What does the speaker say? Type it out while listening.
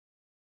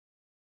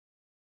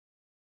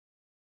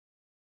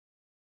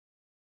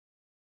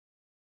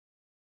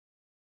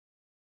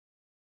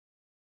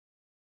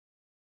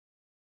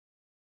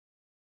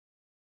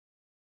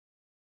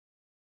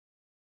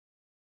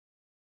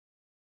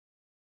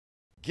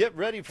Get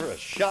ready for a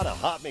shot of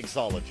Hot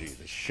Mixology,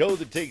 the show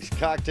that takes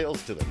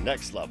cocktails to the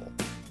next level.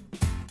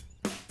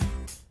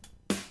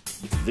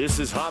 This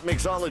is Hot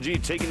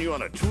Mixology taking you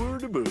on a tour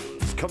de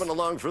booze. Coming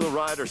along for the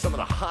ride are some of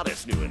the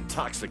hottest new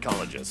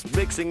intoxicologists,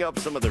 mixing up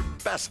some of their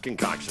best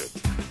concoctions.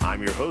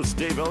 I'm your host,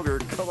 Dave Elger.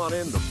 Come on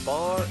in, the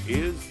bar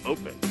is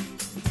open.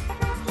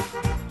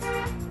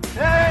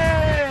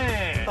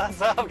 Hey!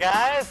 What's up,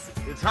 guys?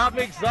 It's Hot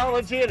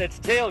Mixology and it's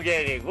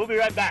tailgating. We'll be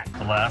right back.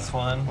 The last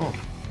one. Oh.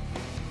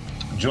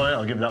 Joy,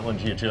 I'll give that one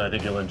to you too. I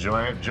think you'll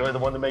enjoy it. Joy, the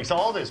one that makes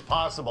all this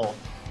possible.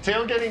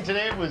 Tailgating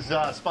today was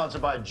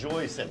sponsored by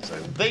Joy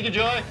Simpson. Thank you,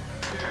 Joy.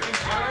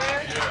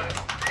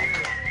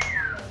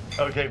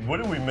 Okay, what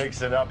are we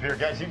mixing up here?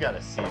 Guys, you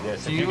gotta see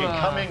this. If you can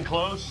come in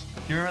close.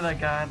 Do you remember that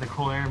guy, the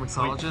culinary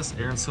mixologist,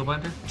 Aaron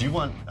Seelbinder? Do you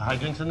want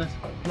hijinks in this?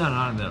 No,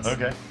 not in this.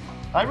 Okay.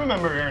 I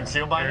remember Aaron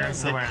Seelbinder, Aaron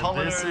Seelbinder. the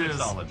culinary This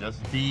is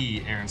mixologist.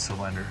 the Aaron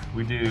Seelbinder.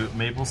 We do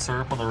maple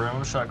syrup on the rim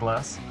of a shot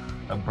glass,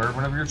 a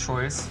bourbon of your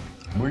choice.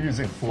 We're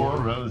using Four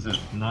Roses.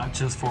 Not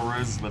just Four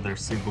Roses, but they're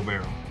single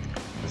barrel.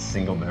 The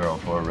single barrel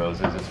Four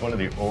Roses. It's one of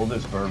the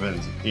oldest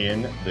bourbons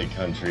in the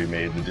country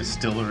made. The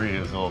distillery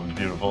is old and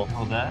beautiful.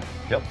 Hold that.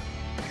 Yep.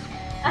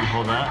 Will you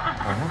hold that?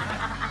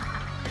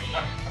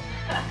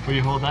 Will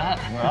you hold that?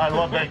 I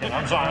love bacon.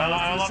 I'm sorry.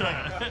 I love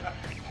bacon.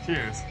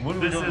 Cheers. What are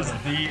we doing This is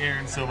with the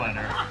Aaron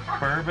Seelbinder.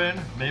 Bourbon,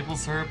 maple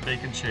syrup,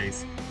 bacon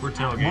chase. We're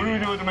tailgating. What do we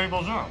do with the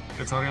maple syrup?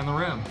 It's already on the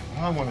rim.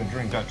 I want to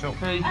drink that too.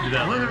 Hey, you can do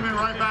that We're later. going to be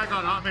right back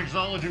on Hot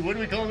Mixology. What do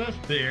we call this?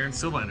 The Aaron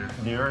Seelbinder.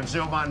 The Aaron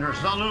Seelbinder.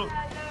 Salute.